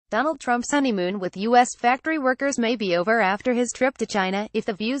Donald Trump's honeymoon with U.S. factory workers may be over after his trip to China. If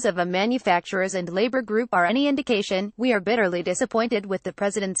the views of a manufacturers and labor group are any indication, we are bitterly disappointed with the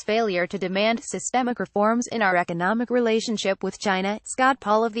president's failure to demand systemic reforms in our economic relationship with China, Scott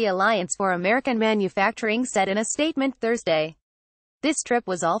Paul of the Alliance for American Manufacturing said in a statement Thursday. This trip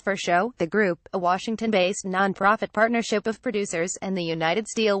was all for show. The group, a Washington-based nonprofit partnership of producers and the United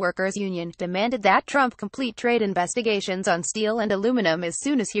Steelworkers Union, demanded that Trump complete trade investigations on steel and aluminum as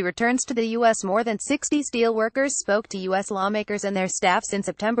soon as he returns to the U.S. More than 60 steelworkers spoke to U.S. lawmakers and their staffs in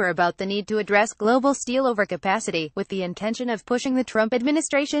September about the need to address global steel overcapacity, with the intention of pushing the Trump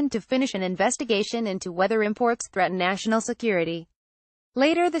administration to finish an investigation into whether imports threaten national security.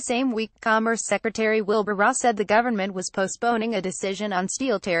 Later the same week, Commerce Secretary Wilbur Ross said the government was postponing a decision on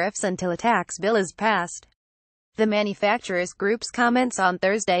steel tariffs until a tax bill is passed. The manufacturers group's comments on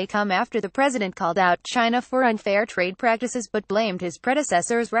Thursday come after the president called out China for unfair trade practices but blamed his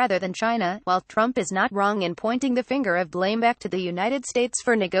predecessors rather than China. While Trump is not wrong in pointing the finger of blame back to the United States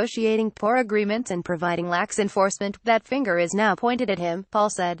for negotiating poor agreements and providing lax enforcement, that finger is now pointed at him, Paul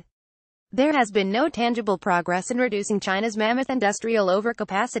said. There has been no tangible progress in reducing China's mammoth industrial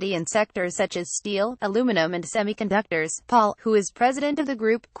overcapacity in sectors such as steel, aluminum and semiconductors. Paul, who is president of the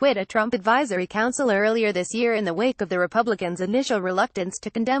group, quit a Trump advisory council earlier this year in the wake of the Republicans' initial reluctance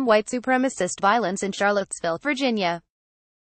to condemn white supremacist violence in Charlottesville, Virginia.